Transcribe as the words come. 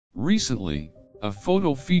Recently, a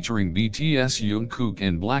photo featuring Bts Jungkook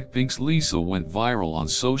and Blackpink's Lisa went viral on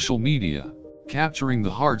social media, capturing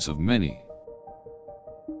the hearts of many.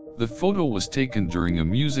 The photo was taken during a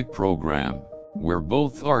music program, where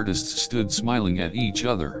both artists stood smiling at each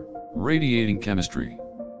other, radiating chemistry.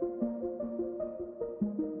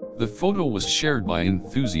 The photo was shared by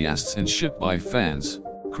enthusiasts and shipped by fans,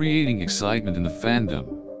 creating excitement in the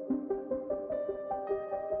fandom.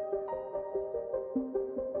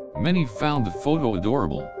 Many found the photo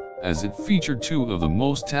adorable, as it featured two of the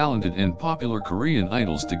most talented and popular Korean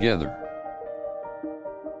idols together.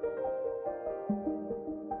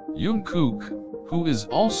 Jungkook, who is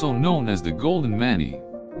also known as the Golden Manny,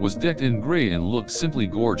 was decked in gray and looked simply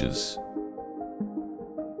gorgeous.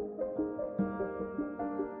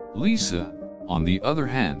 Lisa, on the other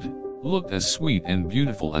hand, looked as sweet and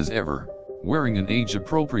beautiful as ever, wearing an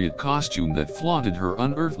age-appropriate costume that flaunted her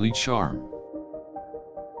unearthly charm.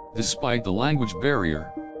 Despite the language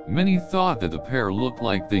barrier, many thought that the pair looked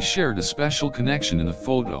like they shared a special connection in the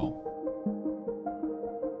photo.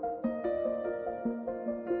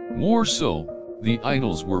 More so, the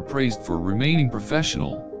idols were praised for remaining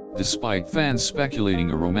professional, despite fans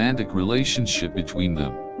speculating a romantic relationship between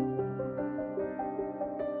them.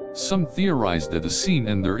 Some theorized that the scene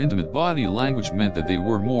and their intimate body language meant that they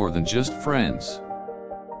were more than just friends.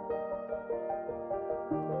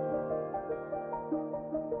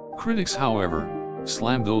 Critics, however,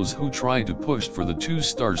 slammed those who tried to push for the two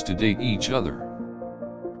stars to date each other.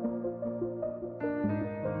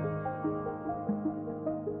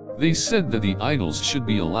 They said that the idols should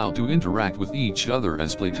be allowed to interact with each other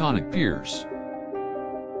as platonic peers.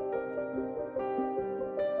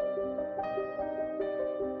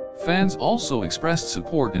 Fans also expressed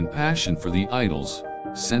support and passion for the idols,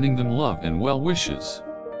 sending them love and well wishes.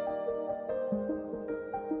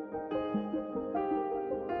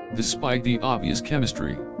 Despite the obvious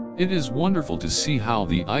chemistry, it is wonderful to see how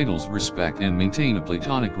the idols respect and maintain a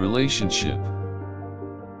platonic relationship.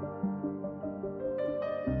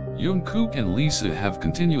 Jungkook and Lisa have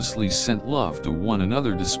continuously sent love to one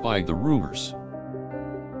another despite the rumors.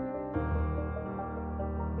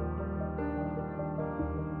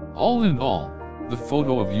 All in all, the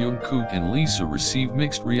photo of Jungkook and Lisa received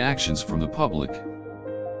mixed reactions from the public.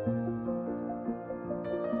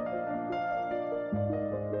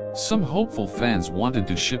 Some hopeful fans wanted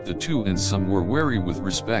to ship the two and some were wary with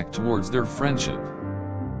respect towards their friendship.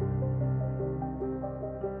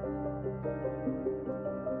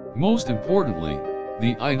 Most importantly,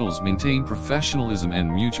 the idols maintain professionalism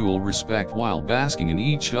and mutual respect while basking in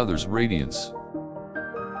each other's radiance.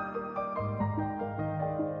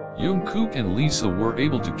 Jungkook and Lisa were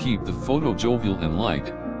able to keep the photo jovial and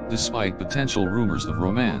light, despite potential rumors of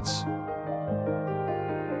romance.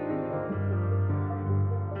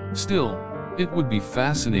 Still, it would be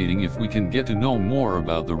fascinating if we can get to know more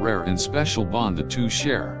about the rare and special bond the two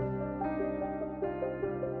share.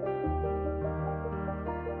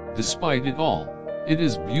 Despite it all, it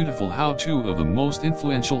is beautiful how two of the most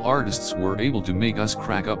influential artists were able to make us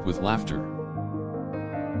crack up with laughter.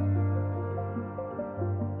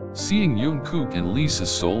 Seeing Jungkook and Lisa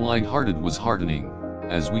so light-hearted was heartening,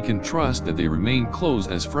 as we can trust that they remain close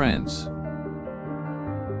as friends.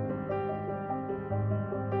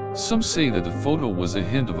 Some say that the photo was a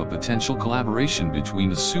hint of a potential collaboration between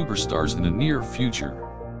the superstars in the near future.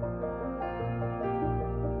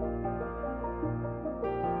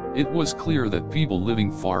 It was clear that people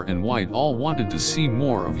living far and wide all wanted to see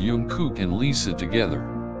more of Jungkook and Lisa together.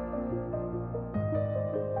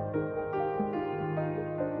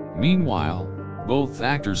 Meanwhile, both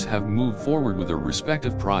actors have moved forward with their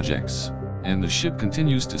respective projects, and the ship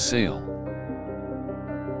continues to sail.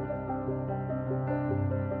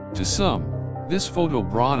 To some, this photo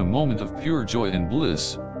brought a moment of pure joy and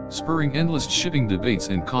bliss, spurring endless shipping debates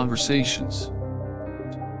and conversations.